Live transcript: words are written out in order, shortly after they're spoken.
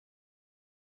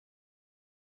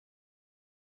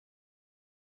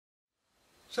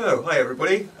So, hi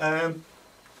everybody.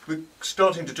 We're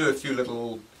starting to do a few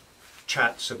little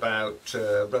chats about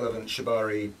relevant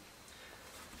Shibari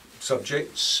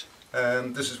subjects.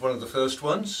 This is one of the first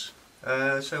ones,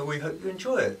 so we hope you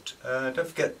enjoy it. Don't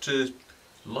forget to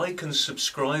like and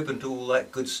subscribe and do all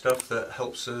that good stuff that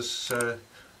helps us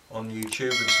on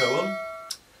YouTube and so on.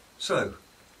 So,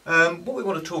 what we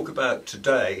want to talk about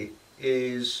today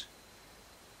is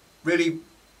really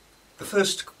the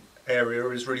first area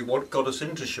is really what got us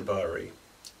into Shibari,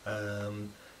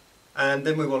 and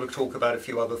then we want to talk about a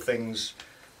few other things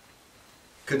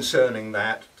concerning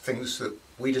that, things that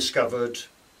we discovered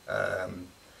that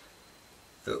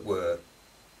were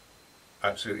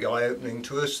absolutely eye-opening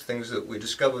to us, things that we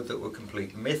discovered that were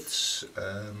complete myths,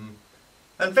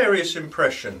 and various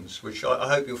impressions which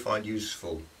I hope you'll find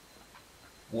useful.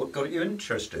 What got you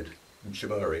interested in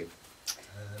Shibari?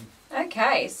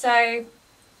 Okay, so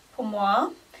pour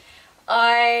moi,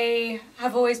 I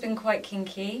have always been quite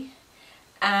kinky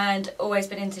and always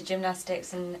been into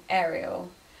gymnastics and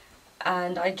aerial,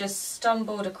 and I just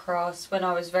stumbled across, when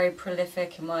I was very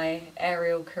prolific in my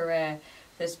aerial career,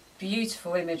 this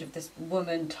beautiful image of this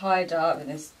woman tied up in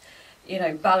this, you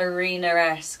know,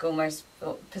 ballerina-esque almost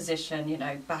position, you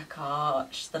know, back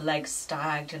arch, the legs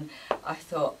stagged, and I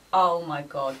thought, oh my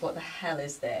god, what the hell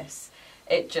is this?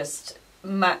 It just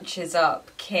matches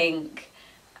up kink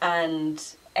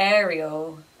and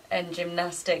aerial and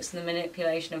gymnastics and the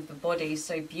manipulation of the body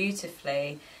so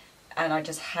beautifully, and I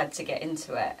just had to get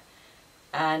into it.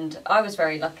 And I was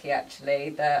very lucky actually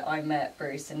that I met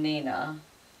Bruce and Nina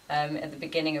at the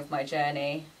beginning of my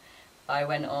journey. I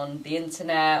went on the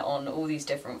internet, on all these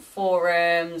different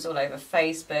forums, all over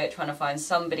Facebook, trying to find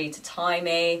somebody to tie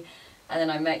me, and then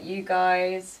I met you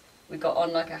guys. We got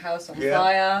on like a house on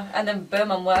fire, and then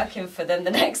boom, I'm working for them the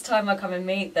next time I come and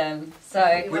meet them.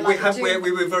 So we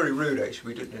were very rude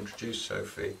actually. We didn't introduce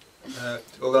Sophie,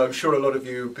 although I'm sure a lot of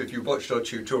you, if you watched our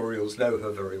tutorials, know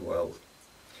her very well.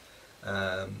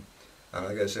 And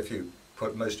I guess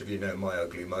most of you know my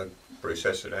ugly mug, Bruce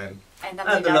Esinem, and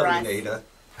the lovely Nina.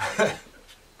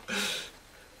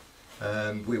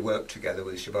 We worked together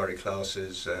with Shibari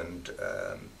classes, and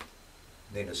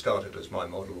Nina started as my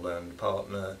model and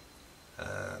partner,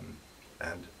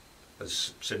 and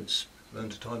has since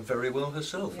learned to time very well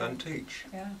herself and teach.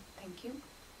 Yeah, thank you.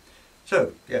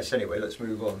 So, yes, anyway, let's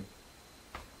move on.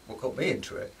 What got me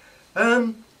into it?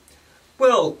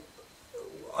 Well,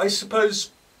 I suppose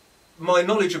my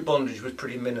knowledge of bondage was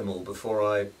pretty minimal before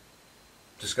I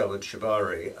discovered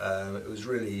Shibari. It was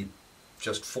really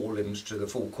just four limbs to the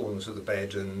four corners of the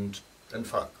bed and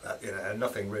fuck that, you know,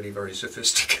 nothing really very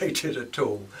sophisticated at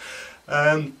all.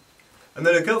 And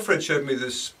then a girlfriend showed me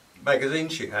this magazine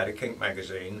she had, a kink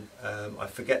magazine. I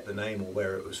forget the name or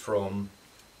where it was from,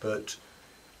 but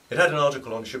it had an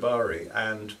article on Shibari,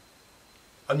 and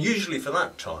unusually for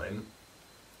that time,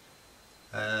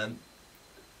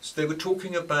 so they were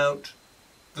talking about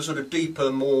the sort of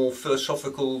deeper, more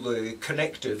philosophical, the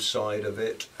connective side of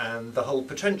it, and the whole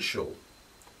potential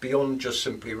beyond just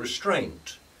simply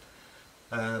restraint.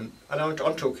 And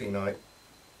I'm talking like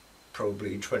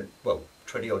probably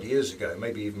 20 odd years ago,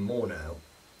 maybe even more now,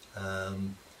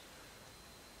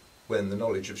 when the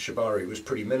knowledge of Shibari was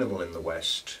pretty minimal in the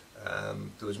West.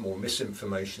 There was more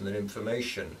misinformation than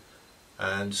information,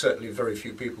 and certainly very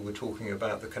few people were talking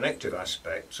about the connective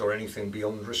aspects or anything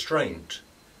beyond restraint.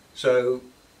 So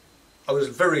I was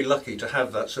very lucky to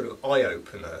have that sort of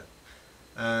eye-opener,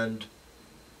 and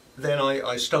then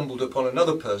I stumbled upon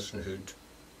another person who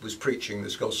was preaching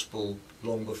this gospel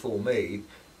long before me,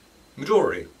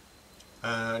 Midori,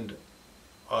 and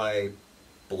I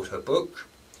bought her book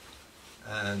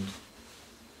and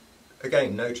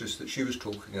again noticed that she was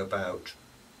talking about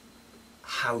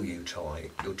how you tie,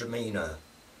 your demeanour,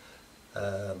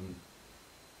 the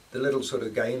little sort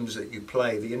of games that you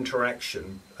play, the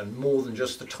interaction, and more than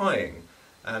just the tying.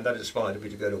 And that inspired me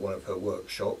to go to one of her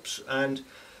workshops, and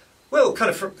well, kind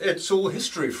of it's all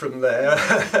history from there.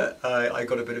 I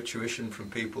got a bit of tuition from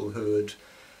people who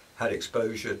had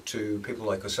exposure to people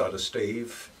like Osada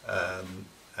Steve,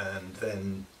 and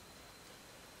then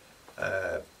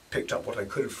picked up what I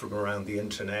could from around the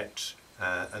internet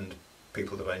and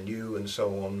people that I knew and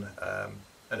so on,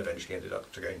 and eventually ended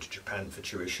up going to Japan for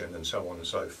tuition and so on and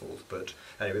so forth. But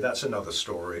anyway, that's another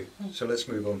story. So let's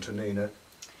move on to Nina.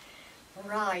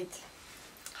 Right.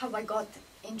 How I got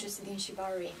interested in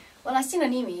Shibari? Well, I seen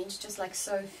an image, just like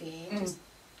Sophie. Just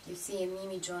you see an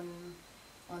image on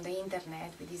the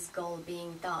internet with this girl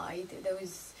being tied. There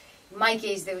was, in my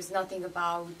case, there was nothing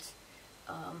about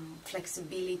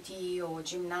flexibility or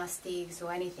gymnastics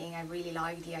or anything. I really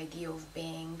liked the idea of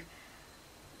being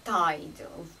tired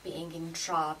of being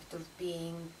entrapped, of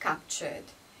being captured.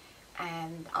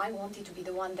 And I wanted to be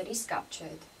the one that is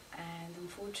captured. And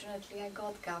unfortunately I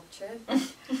got captured.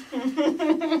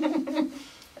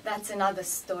 That's another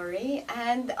story.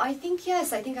 And I think,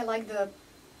 yes, I think I like the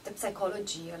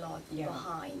psychology a lot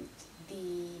behind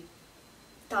the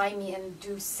tie me and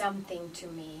do something to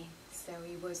me. So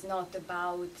it was not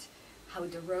about how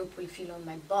the rope will feel on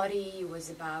my body, it was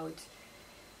about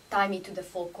tie me to the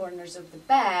four corners of the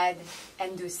bed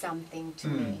and do something to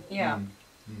me. Yeah.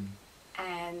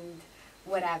 And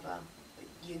whatever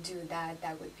you do,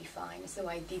 that would be fine. So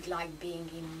I did like being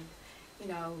in, you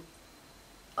know,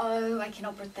 oh, I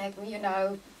cannot protect me, you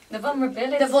know. The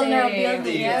vulnerability. The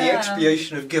vulnerability. The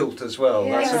expiation of guilt as well.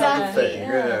 Yeah. That's another thing.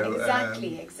 Yeah. You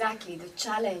know, Exactly. The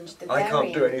challenge, the I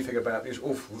can't daring. do anything about these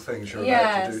awful things you're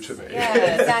about to do to me.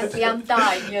 Yeah, Exactly, I'm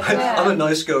tired, you know. I'm a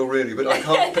nice girl, really, but I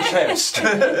can't protest. You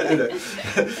know.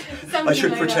 I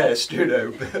should like protest, you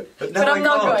know, but now I'm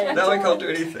not going. Now I can't do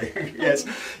anything. Yes,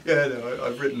 yeah, no,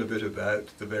 I've written a bit about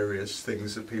the various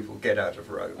things that people get out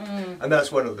of rope, and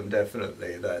that's one of them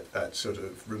definitely. That sort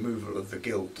of removal of the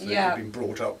guilt that you've been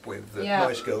brought up with. That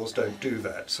nice girls don't do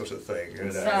that sort of thing. You know?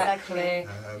 Exactly.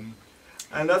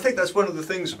 And I think that's one of the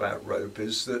things about rope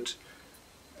is that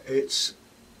it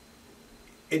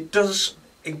does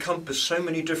encompass so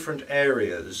many different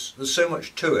areas. There's so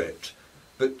much to it,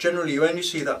 but generally you only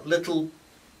see that little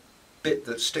bit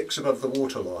that sticks above the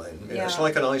waterline. You know, it's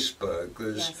like an iceberg.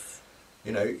 There's,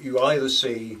 you know, you either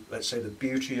see, let's say, the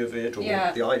beauty of it or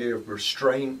the idea of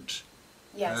restraint.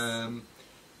 Yes.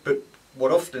 But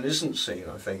what often isn't seen,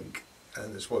 I think,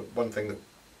 and it's one thing that,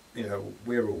 you know,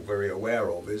 we're all very aware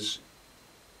of is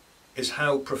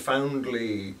how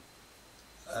profoundly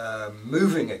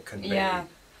moving it can be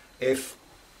if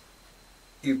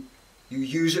you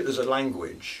use it as a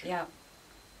language. Yeah.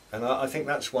 And I think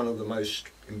that's one of the most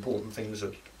important things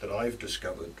that I've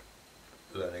discovered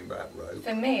learning about rope.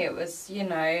 For me, it was, you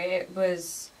know, it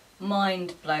was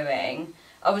mind-blowing.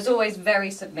 I was always very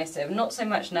submissive, not so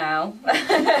much now,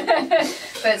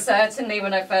 but certainly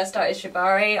when I first started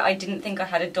Shibari, I didn't think I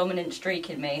had a dominant streak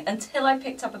in me until I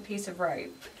picked up a piece of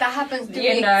rope. That happens to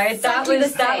me. You know, exactly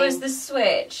that was the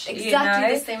switch. Exactly you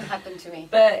know? the same happened to me.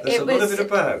 But There's a lot of it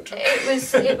about.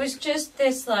 It was just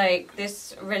this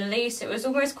this release. It was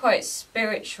almost quite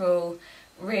spiritual,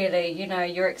 really. You know,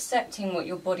 you're accepting what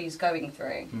your body's going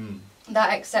through.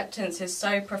 That acceptance is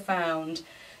so profound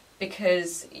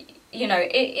because, you know,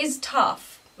 it is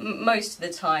tough most of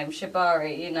the time,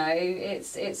 Shibari, you know,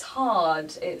 it's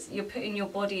hard, you're putting your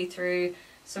body through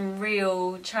some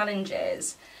real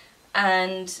challenges,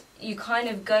 and you kind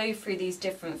of go through these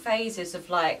different phases of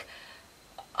like,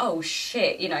 oh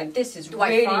shit, you know, this is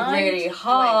really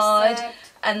hard,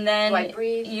 and then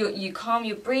you calm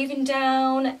your breathing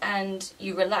down and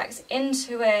you relax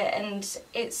into it, and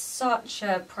it's such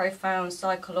a profound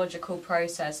psychological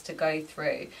process to go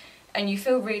through. And you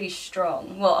feel really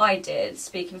strong. Well, I did,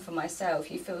 speaking for myself.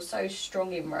 You feel so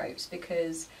strong in ropes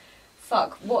because,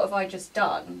 fuck, what have I just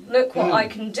done? Look what I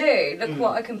can do. Look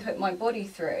what I can put my body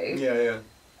through.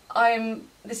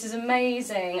 This is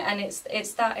amazing. And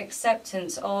it's that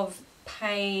acceptance of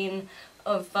pain,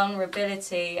 of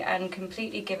vulnerability, and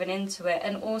completely giving into it.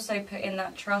 And also putting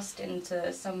that trust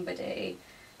into somebody.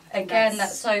 Again,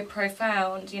 that's so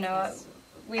profound, you know.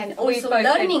 And also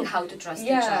learning how to trust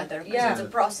each other, because it's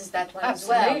a process that one as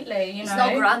well. Absolutely, you know. It's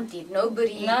not granted.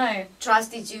 Nobody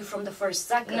trusted you from the first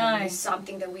second. No. It's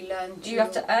something that we learn to... You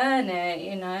have to earn it,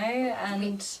 you know,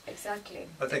 and... Exactly.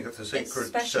 I think that's a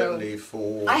secret, certainly,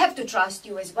 for... I have to trust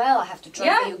you as well. I have to trust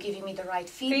that you're giving me the right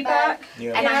feedback.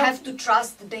 And I have to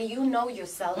trust that you know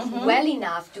yourself well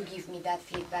enough to give me that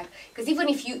feedback. Because even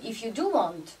if you do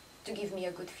want to give me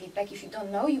a good feedback, if you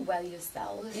don't know you well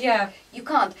yourself, you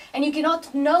can't. And you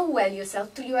cannot know well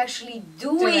yourself till you're actually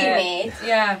doing it.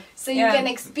 So you can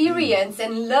experience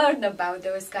and learn about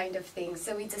those kind of things.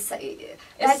 So it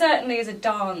certainly is a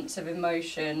dance of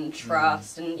emotion,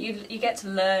 trust, and you get to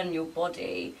learn your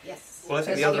body. Yes. Well, I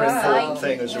think the other important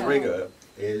thing as a rigger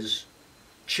is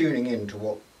tuning in to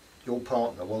what your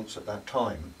partner wants at that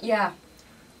time.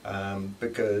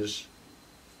 Because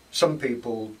some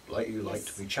people, like you, like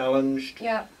to be challenged.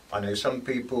 I know some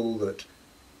people that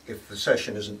if the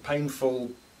session isn't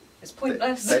painful, it's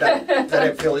pointless. They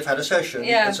don't feel they've had a session.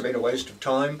 It's been a waste of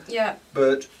time.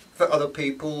 But for other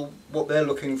people, what they're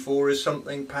looking for is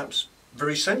something perhaps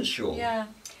very sensual.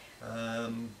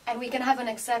 And we can have an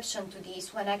exception to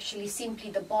this when actually simply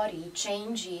the body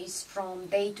changes from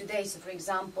day to day. So, for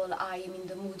example, I am in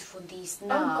the mood for this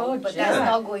now, God, but yeah. that's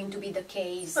not going to be the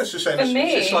case. That's the same For as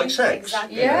me, it's just like sex.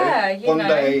 exactly. You know. Yeah, you One know.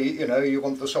 day, you know, you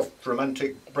want the soft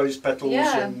romantic rose petals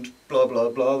Yeah. and blah blah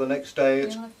blah. The next day,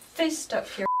 it's You know, fist up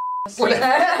your ass. Well, you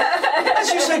know?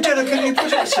 as you so delicately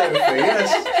put it, Sophie. Yes.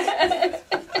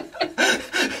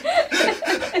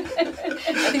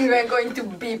 I think we're going to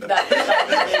beep that.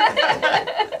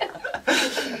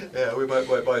 Yeah, we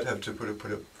might have to put it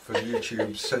for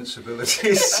YouTube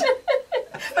sensibilities.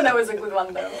 But that was a good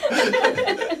one, though.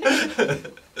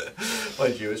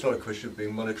 Mind you, it's not a question of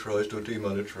being monetarised or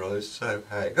demonetarised, so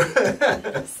hey.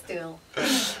 Still.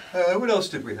 What else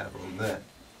did we have on there?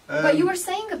 But you were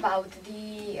saying about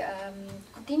the...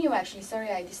 continue, actually. Sorry,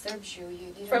 I disturbed you.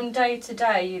 You didn't... From day to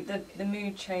day, the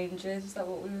mood changes. Is that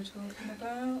what we were talking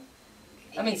about?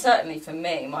 I mean, certainly for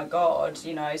me, my God,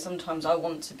 you know, sometimes I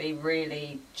want to be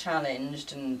really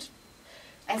challenged and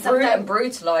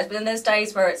brutalised, but then there's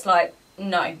days where it's like,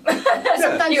 no.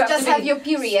 Sometimes you just have your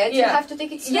period. You Yeah. have to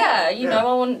take it slow. Yeah, you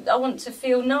know, I want to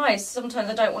feel nice. Sometimes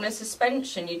I don't want a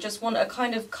suspension. You just want a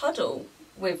kind of cuddle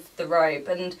with the rope,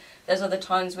 and there's other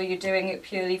times where you're doing it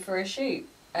purely for a shoot.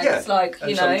 And it's like, you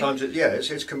and know... sometimes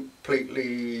it's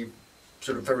completely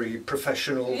sort of very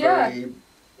professional, Yeah. very...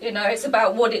 You know, it's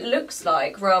about what it looks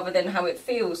like rather than how it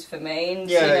feels for me. And,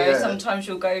 Yeah, you know, yeah. sometimes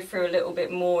you'll go through a little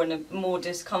bit more and a more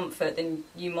discomfort than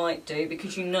you might do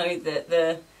because you know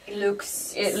that It looks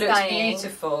stunning.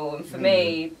 Beautiful. And for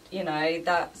me, you know,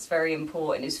 that's very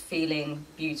important, is feeling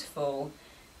beautiful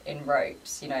in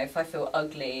ropes. You know, if I feel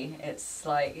ugly, it's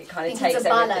like, it kind of takes it's a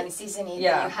everything. balance, isn't it?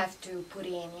 Yeah. That you have to put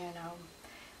in, you know,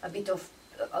 a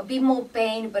bit more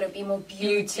pain, but a bit more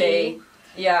beauty.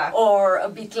 Yeah. Or a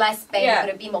bit less pain, Yeah.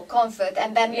 but a bit more comfort.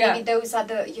 And then maybe Yeah. those are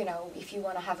the, you know, if you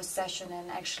want to have a session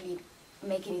and actually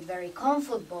making it very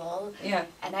comfortable Yeah.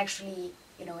 and actually,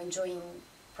 you know, enjoying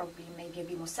probably maybe a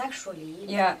bit more sexually.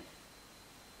 Yeah.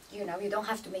 You know, you don't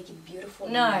have to make it beautiful.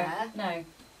 No, Yeah. no.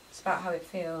 It's about how it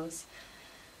feels.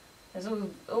 There's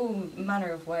all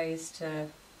manner of ways to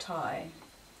tie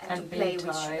And to be play with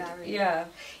tied. Shibari. Yeah.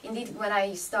 Indeed, when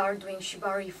I started doing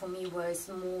Shibari, for me was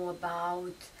more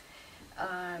about,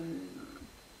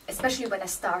 especially when I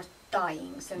start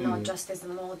tying, so not just as a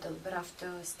model, but after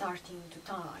starting to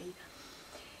tie,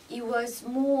 it was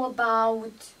more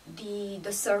about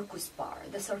the circus part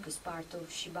of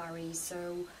Shibari.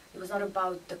 So it was not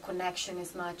about the connection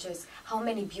as much as how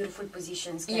many beautiful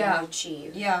positions can I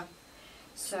achieve. Yeah.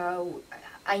 So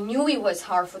I knew it was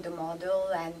hard for the model,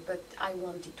 but I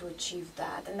wanted to achieve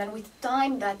that. And then with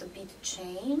time, that a bit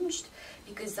changed,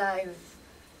 because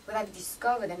what I've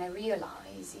discovered and I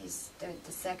realized is that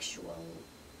the sexual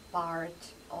part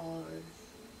of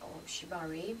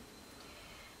Shibari.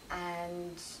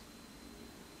 And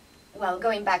well,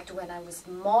 going back to when I was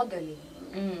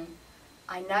modeling,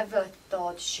 I never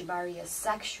thought Shibari as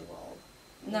sexual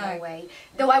in a way.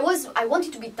 Though I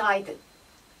wanted to be tied.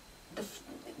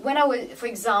 When I was, for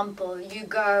example,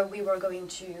 we were going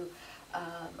to,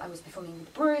 I was performing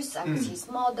with Bruce, I was his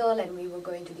model, and we were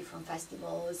going to different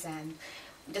festivals, and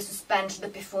the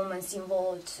performance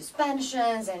involved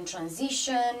suspensions and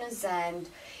transitions, and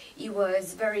it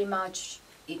was very much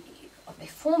a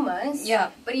performance. Yeah.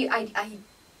 But I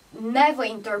never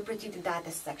interpreted that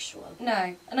as sexual.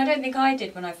 No, and I don't think I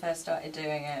did when I first started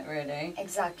doing it, really.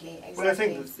 Exactly. Well, I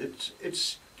think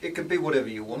it can be whatever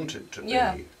you want it to be.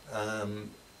 Yeah.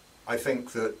 I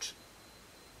think that,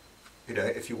 you know,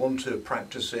 if you want to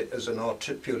practice it as an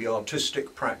purely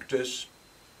artistic practice,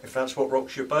 if that's what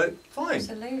rocks your boat, fine.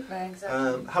 Absolutely.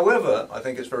 Exactly. However, I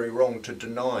think it's very wrong to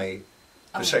deny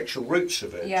the sexual roots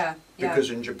of it. Yeah. Because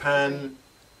in Japan,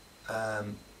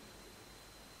 from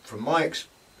my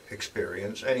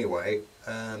experience anyway,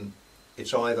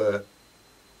 it's either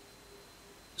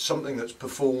something that's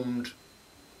performed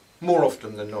more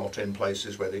often than not in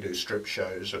places where they do strip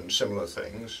shows and similar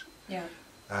things. Yeah.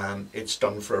 It's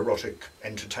done for erotic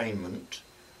entertainment.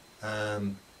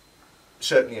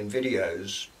 Certainly in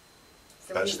videos,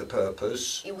 so that's the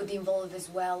purpose. It would involve as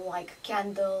well, like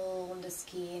candle on the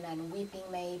skin and whipping,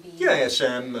 maybe. Yeah,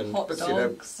 SM and hot dogs, you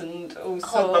know, and all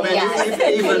sorts. I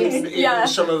mean, even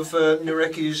some of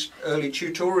Nureki's early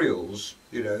tutorials.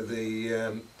 You know,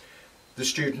 the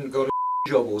student got a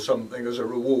job or something as a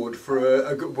reward for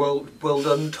a good, well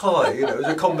done tie. You know, it's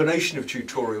a combination of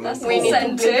tutorial. That's and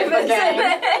incentive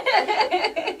again.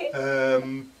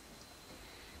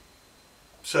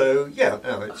 So yeah,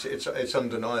 no, it's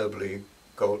undeniably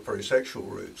got very sexual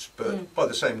roots, but by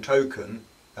the same token,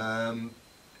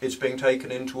 it's being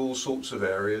taken into all sorts of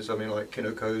areas. I mean, like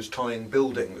Kinoko's tying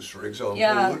buildings, for example.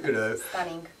 Yeah. You know,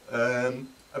 Stunning.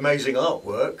 amazing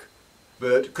artwork,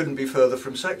 but couldn't be further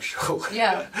from sexual.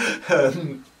 Yeah.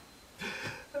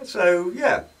 So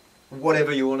yeah,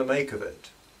 whatever you want to make of it.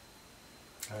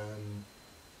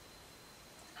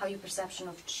 How your perception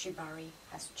of Shibari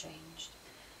has changed?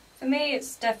 For me,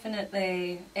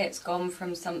 it's gone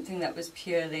from something that was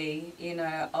purely, you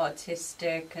know,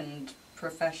 artistic and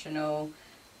professional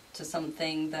to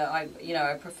something that I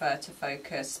prefer to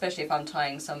focus, especially if I'm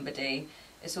tying somebody.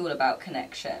 It's all about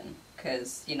connection,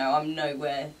 because, you know, I'm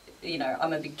nowhere, you know,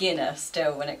 I'm a beginner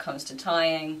still when it comes to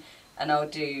tying, and I'll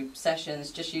do sessions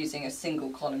just using a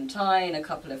single column tie and a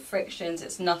couple of frictions.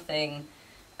 It's nothing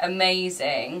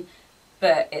amazing,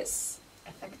 but it's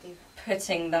Effective.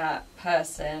 putting that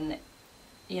person,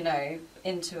 you know,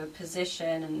 into a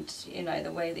position, and, you know,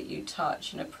 the way that you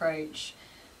touch and approach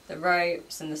the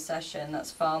ropes and the session,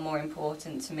 that's far more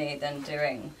important to me than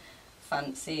doing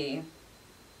fancy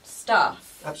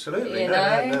stuff. Absolutely, you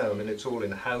no. know? I mean, it's all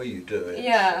in how you do it.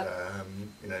 Yeah.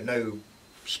 You know, no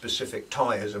specific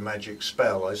tie is a magic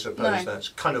spell. I suppose No. that's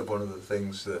kind of one of the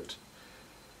things that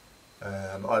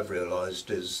I've realised,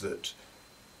 is that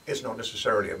it's not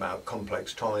necessarily about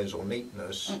complex ties or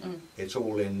neatness. Mm-mm. It's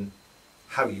all in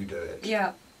how you do it.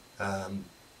 Yeah.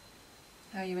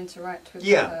 How you interact with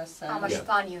the person. How much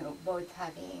fun you're both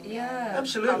having. Yeah.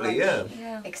 Absolutely, how much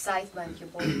Yeah. excitement you're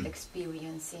both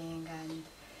experiencing. And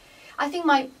I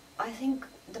think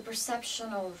the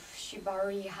perception of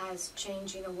Shibari has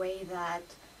changed in a way that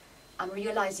I'm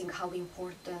realizing how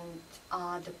important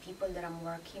are the people that I'm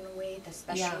working with,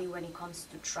 especially when it comes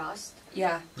to trust.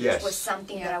 Yeah. Yes. Which was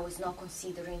something that I was not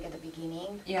considering at the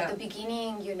beginning. Yeah. At the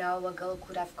beginning, you know, a girl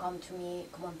could have come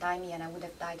on tie me, and I would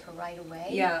have tied her right away.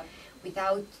 Yeah.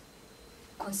 Without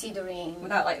considering,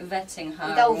 Without like vetting her.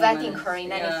 without almost. vetting her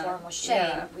in any Yeah. form or shape,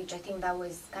 Yeah. which I think that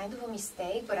was kind of a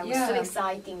mistake, but I was Yeah. so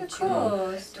exciting Of to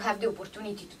course. have the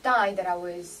opportunity to tie that I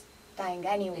was tying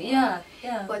anyway. Yeah.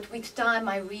 Yeah. But with time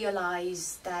I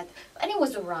realized that, and it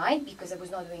was alright because I was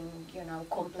not doing, you know,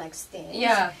 complex things.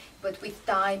 Yeah. But with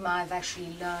time I've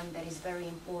actually learned that it's very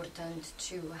important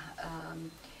to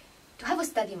have a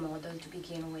steady model to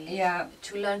begin with. Yeah.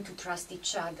 To learn to trust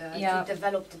each other. Yeah. To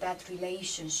develop that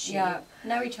relationship. Yeah.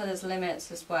 Know each other's limits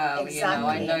as well. You know,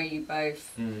 I Exactly. know you both.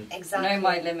 Exactly. Know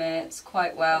my limits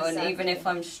quite well, and even Exactly. if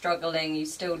I'm struggling, you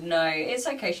still know it's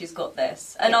okay, she's got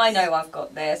this, and Yes. I know I've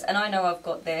got this, and I know I've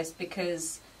got this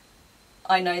because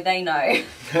I know they know.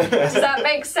 Does that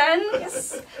make sense?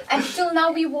 Yes. And till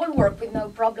now we all work with no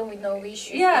problem, with no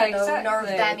issues, Yeah, with no nerve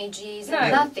exactly. damages, No.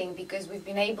 and nothing, because we've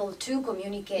been able to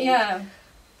communicate Yeah.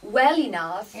 well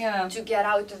enough Yeah. to get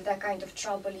out of that kind of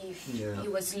trouble if Yeah. he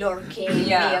was lurking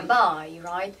Yeah. nearby,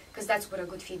 right? Because that's what a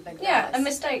good feedback Yeah, does. and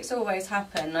mistakes always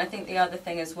happen. I think the other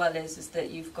thing as well is that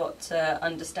you've got to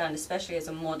understand, especially as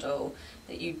a model,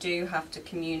 that you do have to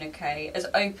communicate as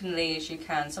openly as you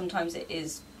can. Sometimes it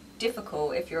is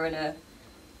difficult if you're in a,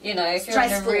 you know, if you're in a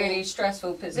Stressful. really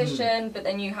stressful position, but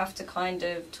then you have to kind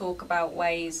of talk about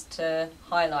ways to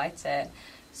highlight it.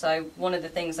 So one of the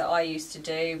things that I used to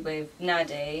do with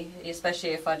Nadie, especially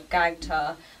if I'd gagged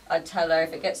her, I'd tell her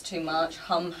if it gets too much,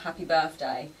 hum happy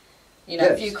birthday. You know,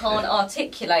 if Yes, you can't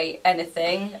articulate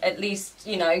anything, at least,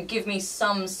 you know, give me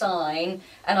some sign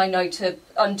and I know to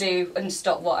undo and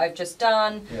stop what I've just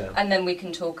done, Yeah. and then we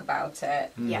can talk about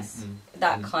it. Yes.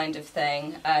 That kind of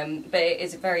thing. But it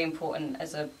is very important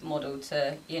as a model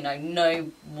to, you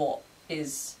know what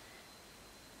is...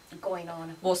 Going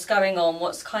on. what's going on,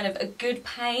 what's kind of a good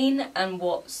pain and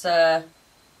what's a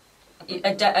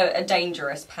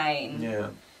dangerous pain. Yeah.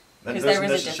 And it Because there doesn't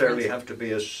is a necessarily difference. have to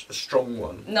be a strong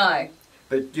one. No.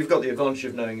 But you've got the advantage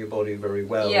of knowing your body very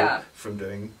well Yeah. from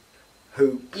doing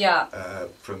hoop, Yeah.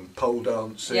 from pole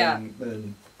dancing, Yeah.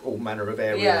 and all manner of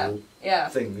aerial Yeah.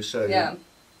 things. So Yeah.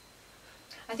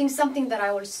 I think something that I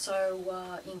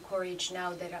also encourage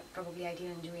now that probably I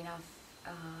didn't do enough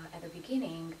at the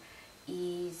beginning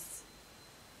is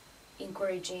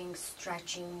encouraging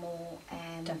stretching more,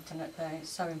 and Definitely. It's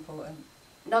so important.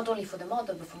 not only for the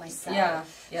model but for myself. Yeah,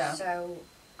 yeah. So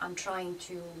I'm trying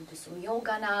to do some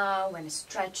yoga now and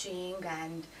stretching,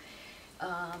 and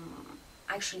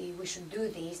actually we should do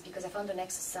this because I found an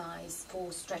exercise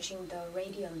for stretching the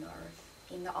radial nerve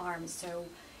in the arms. So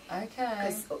Okay.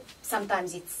 because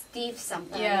sometimes it's stiff,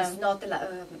 sometimes Yeah. it's not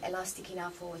elastic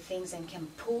enough for things and can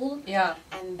pull, Yeah.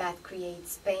 and that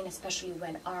creates pain, especially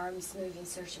when arms move in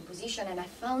certain position. And I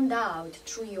found out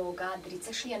through yoga that it's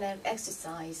actually an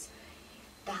exercise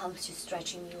that helps you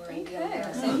stretching your radial Okay,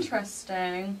 that's nerve.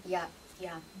 interesting. Yeah,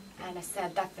 Yeah, and I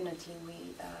said definitely we.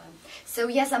 So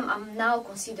yes, I'm now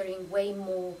considering way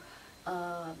more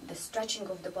the stretching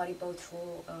of the body both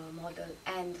for model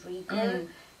and rigor.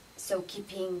 So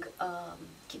keeping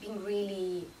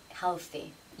really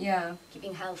healthy. Yeah.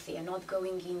 Keeping healthy and not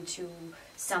going into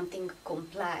something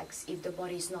complex if the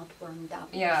body is not warmed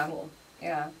up before.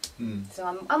 Yeah.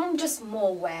 So I'm just more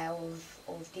aware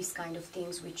of these kind of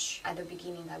things, which at the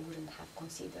beginning I wouldn't have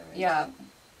considered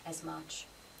as much.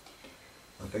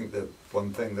 I think the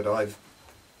one thing that I've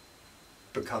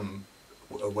become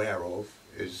aware of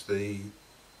is the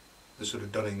sort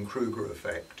of Dunning-Kruger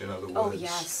effect. In other words, oh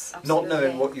yes, absolutely. Not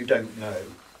knowing what you don't know.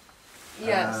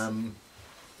 Yes.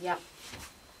 Yeah.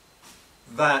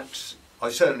 That I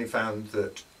certainly found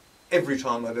that every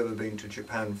time I've ever been to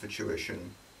Japan for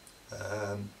tuition,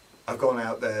 I've gone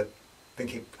out there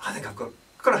thinking, I think I've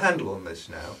got a handle on this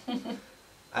now.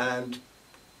 And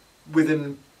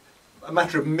within a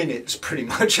matter of minutes, pretty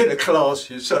much in a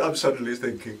class, I'm suddenly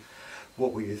thinking,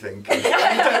 what were you thinking? You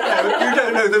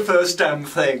don't know the first damn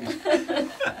thing.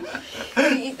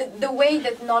 The way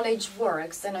that knowledge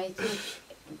works, and I think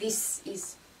this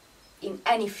is in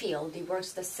any field, it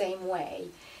works the same way.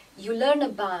 You learn a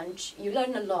bunch, you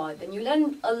learn a lot, and you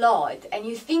learn a lot, and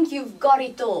you think you've got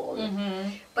it all.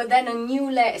 But then a new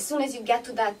layer, as soon as you get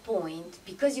to that point,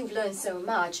 because you've learned so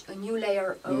much, a new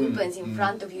layer opens in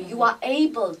front of you. You are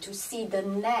able to see the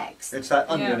next. It's that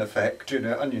onion effect, you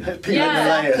know, onion peeling the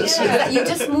layers. You're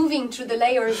just moving through the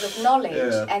layers of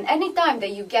knowledge, and any time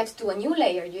that you get to a new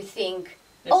layer, you think,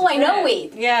 oh, I know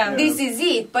it. Yeah. This is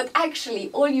it. But actually,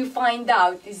 all you find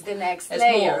out is the next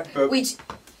layer, which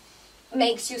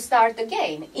makes you start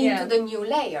again into the new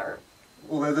layer.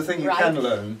 Although the thing you can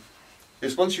learn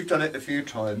is once you've done it a few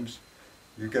times,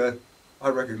 you go, I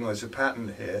recognise a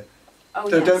pattern here. Oh,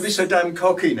 so don't be so damn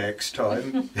cocky next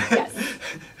time.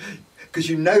 Because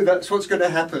you know that's what's going to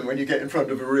happen when you get in front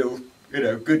of a real,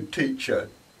 good teacher.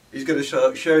 He's going to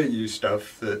start showing you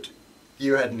stuff that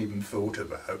you hadn't even thought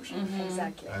about.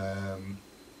 Exactly.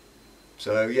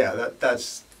 So yeah,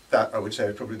 that I would say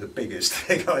is probably the biggest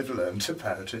thing I've learned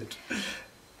about it.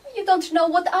 You don't know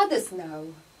what others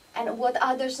know. And what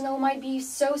others know might be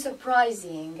so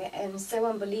surprising and so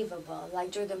unbelievable.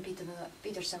 Like Jordan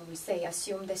Peterson would say,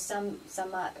 assume that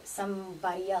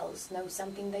somebody else knows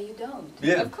something that you don't.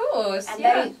 Yeah. Of course. And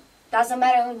that it doesn't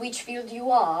matter in which field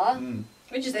you are.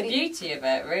 Which is the beauty of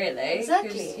it, really.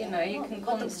 Exactly. You can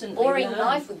constantly What a boring learn.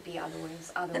 life would be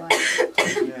otherwise.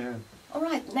 Yeah. All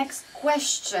right, next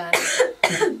question.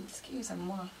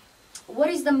 Excusez-moi. What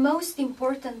is the most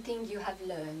important thing you have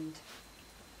learned?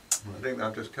 I think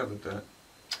I've just covered that.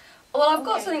 Well, I've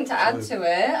got something to add to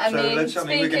it.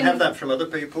 We can have that from other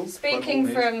people. Speaking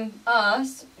from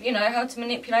us, how to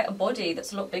manipulate a body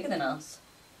that's a lot bigger than us.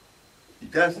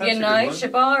 Yes, that's a good one.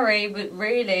 Shibari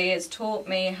really has taught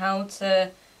me how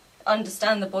to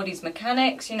understand the body's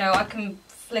mechanics. I can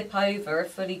flip over a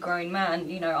fully grown man.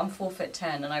 I'm 4'10"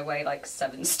 and I weigh like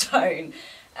 7 stone,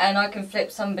 and I can flip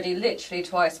somebody literally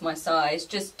twice my size,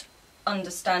 just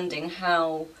understanding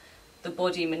how the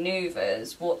body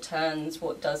manoeuvres, what turns,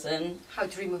 what doesn't. How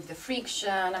to remove the friction,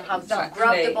 and how to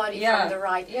grab the body from the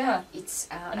right.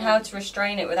 And how to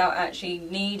restrain it without actually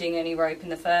needing any rope in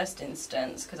the first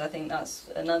instance, because I think that's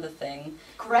another thing.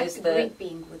 Correct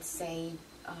gripping, would say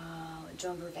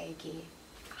John Vervaeke.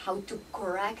 How to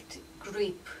correct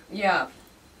grip. Yeah.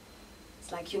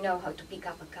 It's like you know how to pick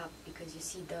up a cup because you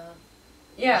see the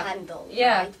handle,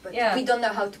 right? But we don't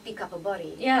know how to pick up a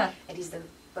body. Yeah.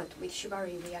 But with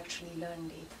Shibari we actually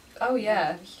learned it. Oh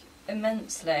yeah,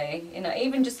 immensely.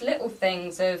 Even just little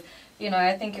things of,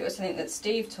 I think it was something that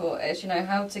Steve taught us,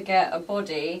 how to get a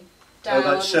body down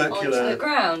onto the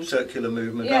ground. Circular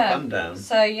movement up and down.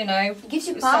 So, it gives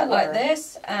you power. Like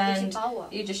this, and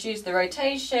you just use the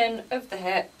rotation of the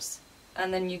hips,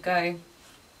 and then you go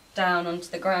down onto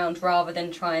the ground rather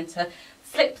than trying to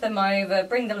flip them over,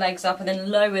 bring the legs up, and then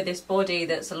lower this body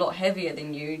that's a lot heavier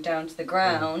than you down to the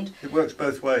ground. It works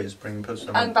both ways, bring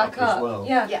someone and back up as well.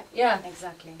 Yeah,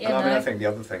 exactly. And I think the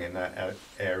other thing in that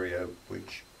area,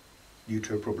 which you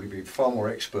two will probably be far more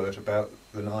expert about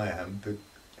than I am,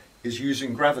 is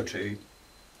using gravity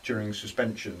during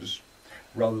suspensions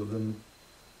rather than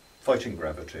fighting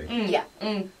gravity.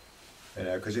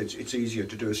 Because it's easier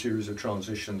to do a series of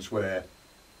transitions where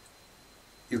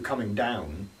you're coming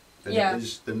down than it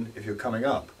is than if you're coming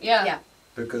up.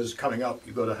 Because coming up,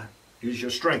 you've got to use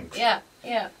your strength.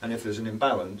 And if there's an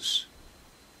imbalance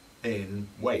in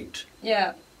weight,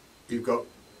 you've got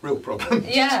real problems.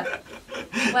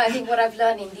 Well, I think what I've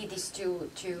learned indeed is to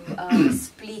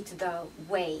split the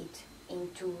weight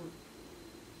into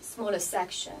smaller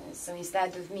sections. So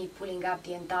instead of me pulling up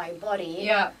the entire body,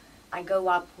 Yeah. I go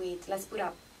up with, let's put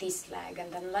up this leg,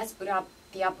 and then let's put up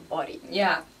the upper body.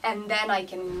 Yeah. And then I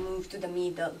can move to the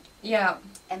middle Yeah.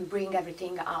 and bring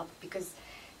everything up, because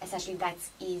essentially that's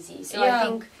easy. So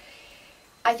Yeah.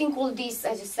 I think all this,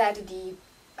 as you said, the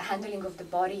handling of the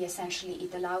body, essentially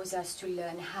it allows us to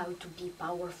learn how to be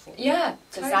powerful. Yeah.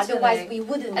 Because Totally. otherwise we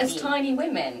wouldn't As be. tiny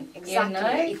women. Exactly. You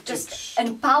know? It just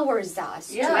empowers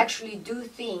us Yeah. to actually do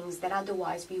things that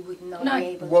otherwise we would not No. be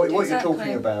able Well, to do. what you're Exactly.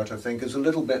 talking about, I think, is a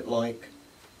little bit like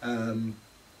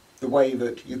the way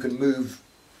that you can move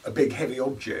a big heavy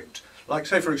object. Like,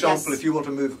 say, for example, Yes. if you want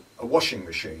to move a washing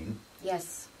machine,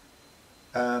 Yes.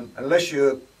 unless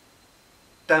you're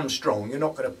damn strong, you're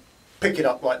not going to pick it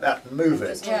up like that and move And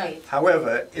it. just Yeah. move it.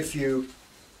 However, if you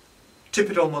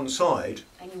tip it on one side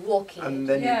And you walk it. and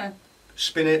then Yeah. you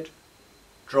spin it,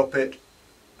 drop it,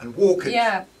 and walk it,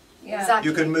 Yeah. Yeah. Exactly.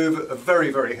 you can move a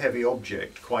very, very heavy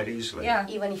object quite easily. Yeah.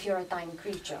 Even if you're a tiny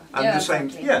creature. And Yeah, the same,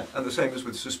 exactly. yeah, and the same as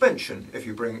with suspension. If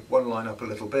you bring one line up a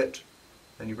little bit,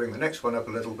 then you bring the next one up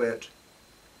a little bit.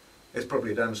 It's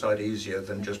probably a damn sight easier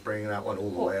than just bringing that one all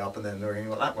the way up and then bringing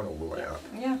that one all the way up.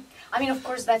 Yeah. I mean, of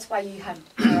course, that's why you have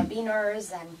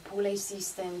carabiners and pulley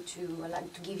system to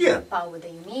give you Yeah. the power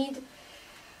that you need.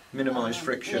 Minimise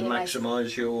friction, minimise-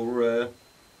 maximise your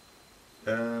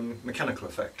mechanical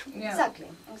effect. Yeah. Exactly,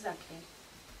 exactly.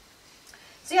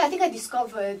 So yeah, I think I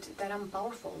discovered that I'm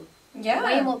powerful. Yeah.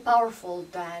 Way more powerful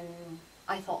than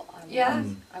I thought I would. Yeah.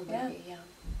 Mm. I would Yeah. be, yeah.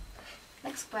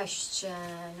 Next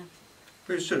question.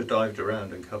 We've sort of dived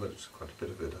around and covered quite a bit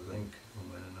of it, I think,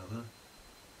 one way or another.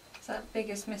 Is that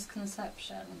biggest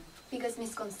misconception? Biggest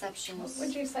misconceptions. What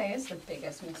would you say is the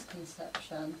biggest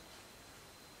misconception?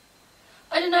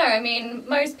 I don't know. I mean,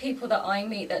 most people that I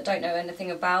meet that don't know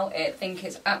anything about it think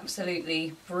it's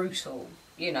absolutely brutal.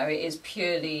 You know, it is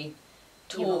purely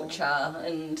torture,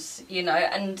 and you know,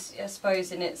 and I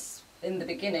suppose in the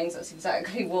beginnings, that's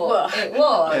exactly what it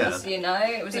was. Yeah. You know,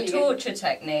 it was a Really? torture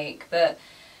technique, but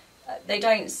they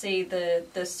don't see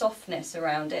the softness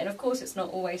around it. And of course, it's not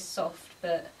always soft,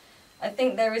 but I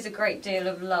think there is a great deal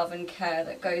of love and care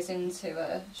that goes into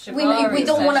a Shibari We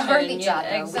don't want to hurt session. each Yeah, other.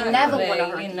 exactly, We never want to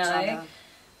hurt you each know. other.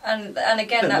 And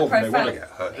again, Then that more than they want to profound. get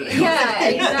hurt. do they? Yeah,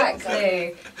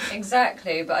 exactly,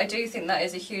 exactly. But I do think that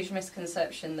is a huge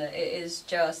misconception, that it is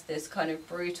just this kind of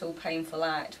brutal, painful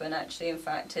act, when actually, in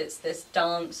fact, it's this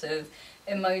dance of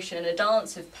emotion, a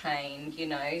dance of pain. You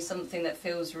know, something that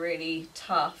feels really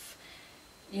tough.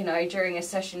 You know, during a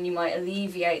session, you might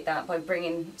alleviate that by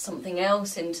bringing something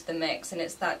else into the mix, and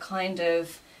it's that kind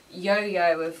of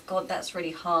yo-yo of, God, that's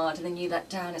really hard, and then you let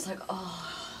down. It's like,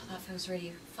 oh, that feels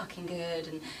really fucking good,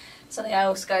 and something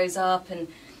else goes up, and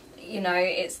you know,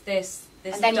 it's this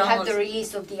And then you have dance. the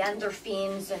release of the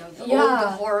endorphins and of all Yeah, the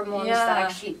hormones yeah. that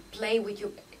actually play with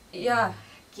you, Yeah,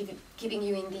 keeping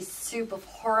you in this soup of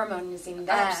hormones in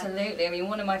there. absolutely. I mean,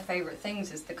 one of my favourite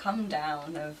things is the come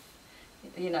down of,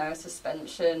 you know, a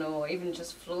suspension or even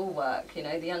just floor work. You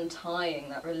know, the untying,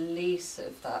 that release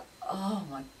of that. Oh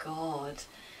my God,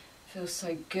 feels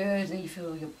so good, and you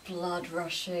feel your blood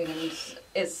rushing, and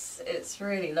it's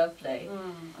really lovely.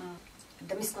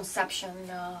 The misconception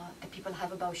that people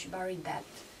have about Shibari that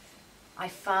I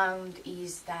found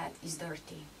is that it's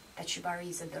dirty, that Shibari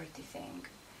is a dirty thing.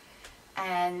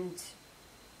 And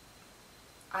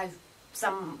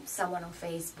someone on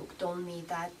Facebook told me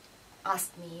that,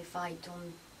 asked me if I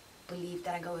don't believe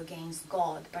that I go against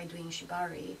God by doing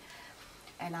Shibari.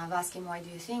 And I've asked him, why do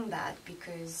you think that?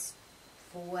 Because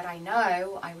for what I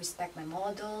know, I respect my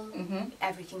model,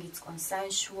 everything is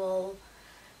consensual,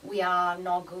 we are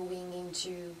not going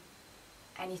into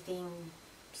anything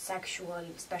sexual,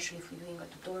 especially if we're doing a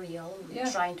tutorial.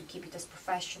 We're trying to keep it as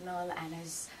professional and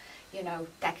as, you know,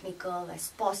 technical as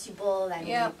possible,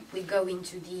 and we go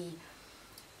into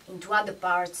other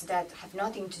parts that have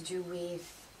nothing to do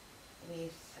with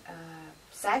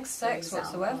sex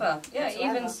whatsoever. Yeah,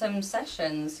 even some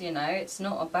sessions, you know, it's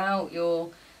not about your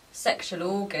sexual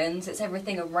organs, it's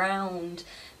everything around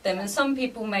them. And some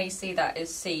people may see that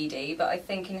as seedy, but I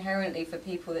think inherently for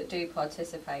people that do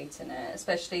participate in it,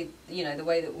 especially, you know, the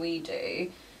way that we do,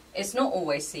 it's not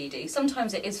always seedy.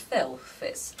 Sometimes it is filth.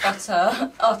 It's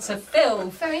utter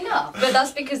filth. Fair enough. But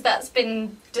that's because that's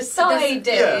been decided,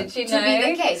 you know. To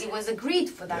be the case, it was agreed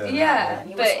for that. Yeah,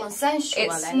 and it but was consensual,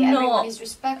 it's and everyone not, is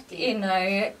respected. you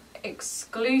know,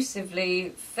 exclusively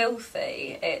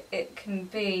filthy. It can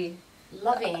be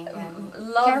loving and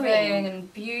loving caring.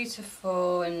 and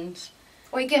beautiful, and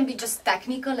Or it can be just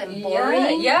technical and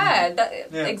boring.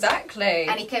 Exactly.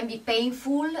 And it can be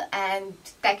painful and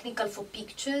technical for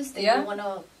pictures that you want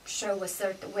to show a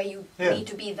certain way. You need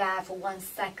to be there for 1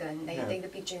 second. Then you take the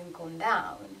picture and calm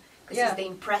down. Because it's the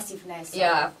impressiveness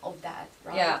of that,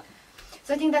 right? Yeah.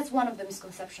 So I think that's one of the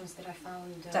misconceptions that I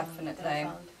found. Definitely.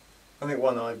 I think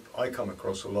one I come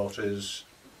across a lot is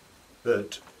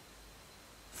that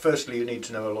firstly you need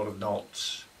to know a lot of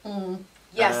knots.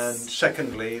 Yes. And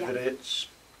secondly that it's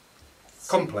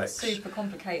complex. Super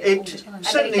complicated all the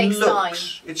time.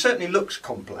 It certainly looks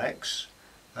complex.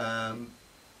 And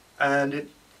in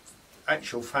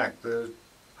actual fact,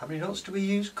 how many knots do we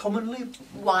use commonly?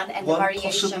 One and the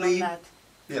variation possibly, of that.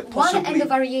 Yeah, possibly. One and the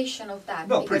variation of that.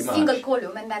 Well, because pretty single much.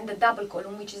 column and then the double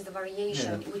column, which is the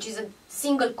variation, which is a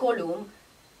single column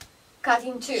cut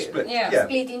in two.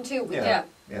 Split in two. Yeah.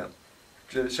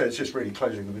 So it's just really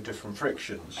closing them with different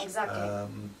frictions. Exactly.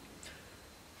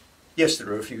 Yes, there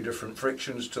are a few different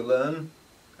frictions to learn.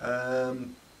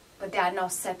 But they are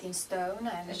not set in stone.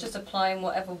 And it's just applying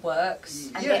whatever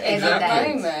works. And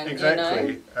exactly. Exactly.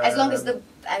 You know?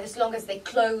 As long as they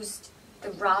closed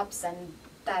the wraps and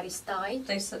that is tight.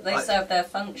 They serve their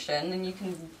function, and you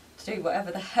can do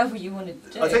whatever the hell you want to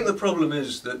do. I think the problem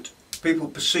is that people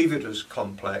perceive it as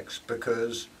complex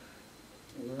because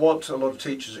what a lot of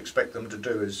teachers expect them to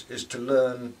do is to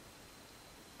learn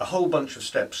a whole bunch of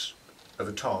steps of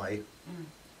a tie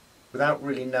without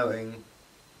really knowing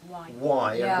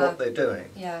why and what they're doing.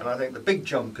 Yeah. And I think the big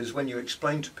jump is when you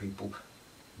explain to people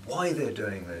why they're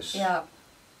doing this. Yeah.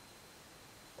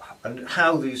 And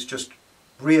how these just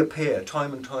reappear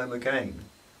time and time again.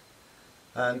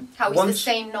 And how is the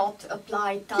same knot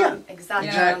applied time?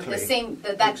 Exactly. The same.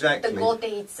 The gote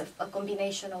is a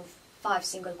combination of 5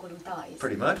 single column ties.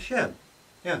 Pretty much, yeah,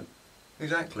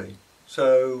 exactly.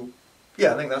 So,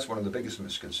 I think that's one of the biggest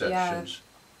misconceptions.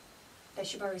 The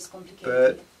shibari is complicated.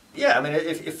 But yeah, I mean,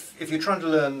 if you're trying to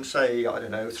learn, say, I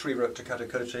don't know, 3-rope to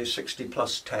katakote, 60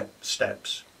 plus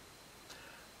steps,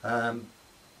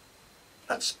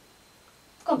 that's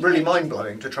really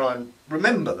mind-blowing to try and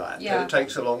remember that. It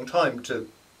takes a long time to,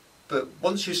 but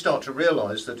once you start to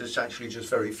realise that it's actually just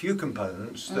very few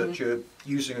components that you're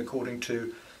using according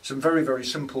to some very, very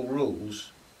simple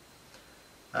rules,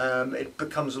 it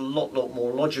becomes a lot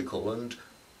more logical, and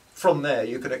from there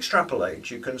you can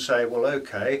extrapolate. You can say, well,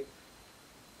 okay,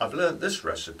 I've learnt this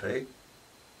recipe,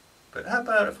 but how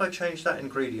about if I change that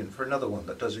ingredient for another one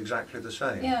that does exactly the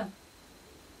same? Yeah.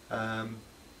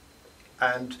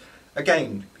 And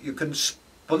again, you can,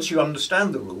 once you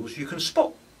understand the rules, you can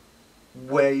spot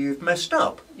where you've messed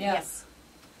up. Yes.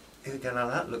 You go, now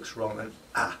that looks wrong,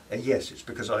 and yes, it's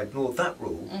because I ignored that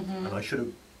rule, and I should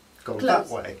have gone that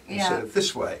way instead of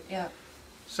this way. Yeah.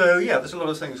 So there's a lot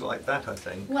of things like that, I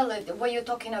think. Well, what you're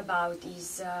talking about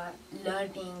is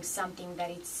learning something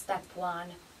that it's step 1,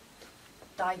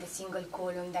 tie the single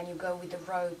column, then you go with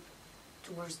the rope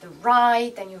towards the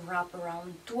right, and you wrap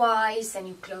around twice, and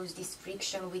you close this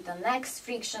friction with the next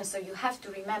friction. So you have to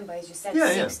remember, as you said,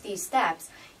 60 steps,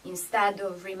 instead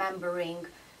of remembering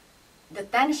the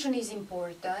tension is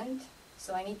important.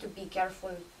 So I need to be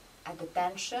careful at the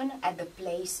tension, at the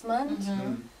placement.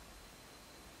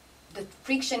 The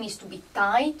friction is to be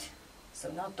tight,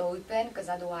 so not open, because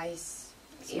otherwise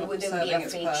it wouldn't be a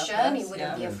friction. It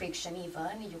wouldn't be a friction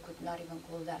even. You could not even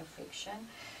call that a friction.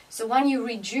 So when you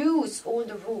reduce all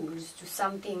the rules to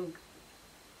something,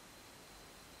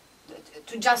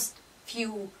 to just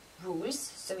few rules,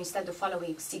 so instead of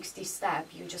following 60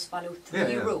 steps, you just follow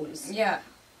 3 rules. Yeah.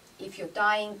 If you're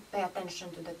tying, pay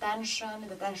attention to the tension.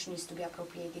 The tension is to be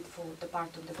appropriated for the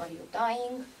part of the body you're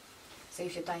tying. So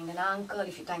if you're tying an ankle,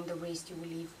 if you're tying the wrist, you will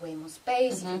leave way more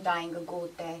space. If you're tying a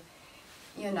gote,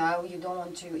 you don't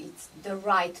want to, it's the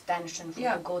right tension for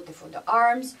the gote for the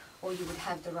arms, or you would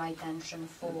have the right tension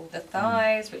for the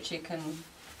thighs, which you can...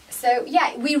 So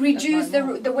we reduce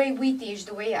the way we teach,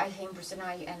 the way I think Bruce and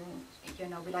I,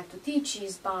 and we like to teach,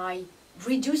 is by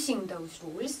reducing those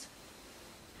rules.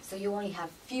 So you only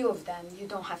have few of them. You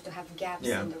don't have to have gaps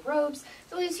in the ropes.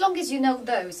 So as long as you know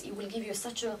those, it will give you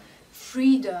such a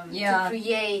freedom to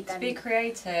create. To be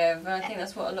creative. And I think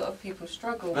that's what a lot of people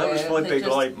struggle with. That was my big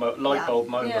light bulb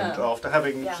moment after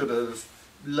having sort of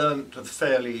learnt a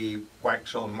fairly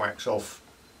wax on, wax off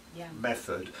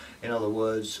method. In other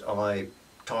words, I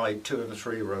tied 2 and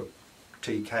 3 rope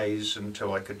TKs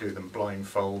until I could do them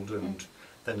blindfold, and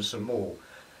then some more.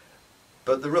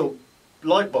 But the real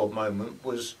light bulb moment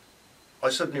was I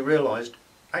suddenly realised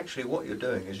actually what you're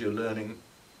doing is you're learning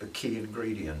the key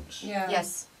ingredients. Yeah.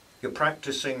 Yes. You're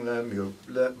practicing them,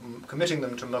 you're committing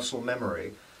them to muscle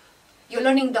memory. You're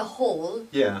learning the whole.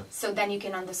 Yeah. So then you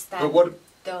can understand. But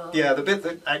Yeah, the bit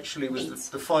that actually was Beats.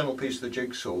 the final piece of the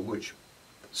jigsaw, which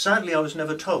sadly I was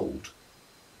never told.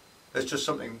 It's just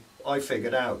something I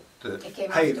figured out, that, It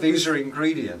came hey, afterwards. these are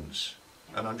ingredients,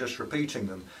 and I'm just repeating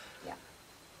them. Yeah.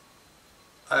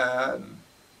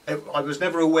 I was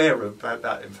never aware of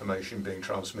that information being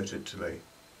transmitted to me,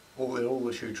 all the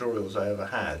tutorials I ever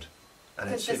had. And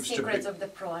it Because the seems to secrets be... of the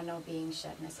pro are not being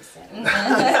shared necessarily.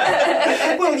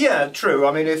 Well, yeah, true.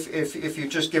 I mean, if you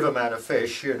just give a man a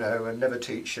fish, you know, and never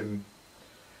teach him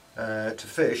to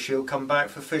fish, he'll come back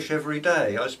for fish every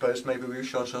day. I suppose maybe we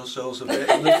shot ourselves a bit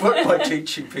in the foot by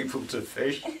teaching people to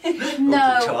fish.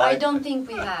 No, I don't think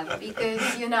we have,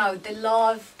 because, you know, the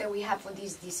love that we have for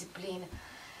this discipline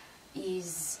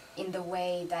is in the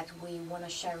way that we want to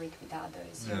share it with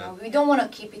others. You know, we don't want to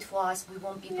keep it for us. We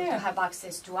want people to have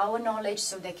access to our knowledge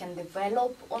so they can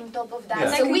develop on top of that.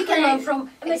 Yeah. So we can learn from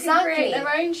and they can create their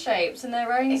own shapes and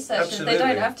their own sessions. Absolutely. They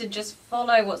don't have to just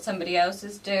follow what somebody else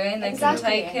is doing. They can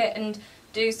take it and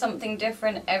do something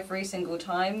different every single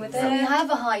time with it. So we have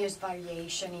a highest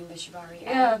variation in the Shibari,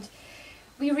 and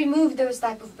we remove those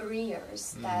type of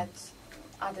barriers that,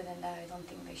 other than that, I don't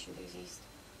think they should exist.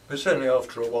 But certainly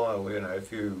after a while, you know,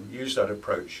 if you use that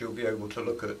approach, you'll be able to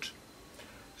look at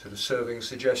sort of serving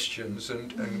suggestions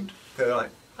and go like,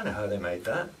 I know how they made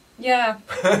that. Yeah,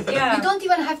 yeah. You don't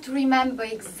even have to remember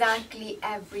exactly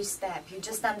every step. You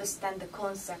just understand the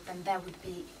concept, and that would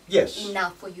be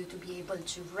enough for you to be able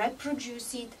to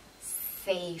reproduce it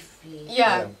safely.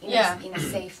 Yeah, in a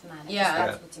safe manner. Yeah.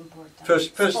 That's what's important.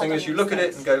 First thing is you look at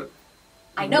it and go,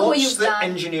 I know what you've what's done. the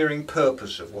engineering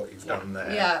purpose of what you've done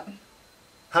there? Yeah.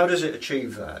 How does it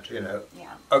achieve that, you know?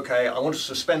 Yeah. Okay, I want to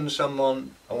suspend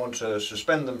someone, I want to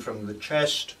suspend them from the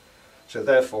chest, so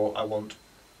therefore I want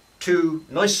 2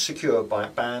 nice secure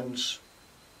bands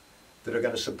that are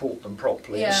going to support them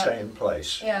properly and stay in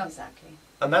place. Yeah. Exactly.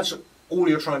 And that's all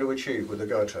you're trying to achieve with the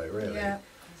goto, really, Yeah.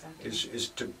 Exactly. is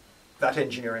to that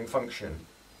engineering function.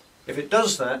 If it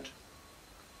does that,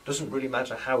 doesn't really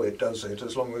matter how it does it,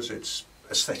 as long as it's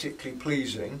aesthetically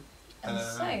pleasing. And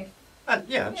safe. And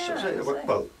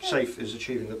safe is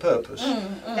achieving the purpose.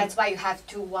 That's why you have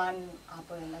 2-1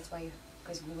 upper, and that's why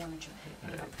because we want to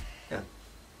try. Yeah.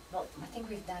 Well, I think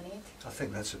we've done it. I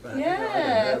think that's about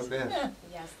Yes. it. Yeah.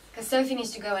 Yes. Because Sophie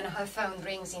needs to go and her phone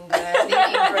rings in the living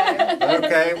room.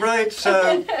 Okay, right,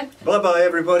 so bye-bye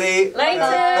everybody. Later.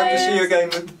 Hope to see you again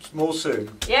more soon.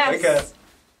 Yes. Take care.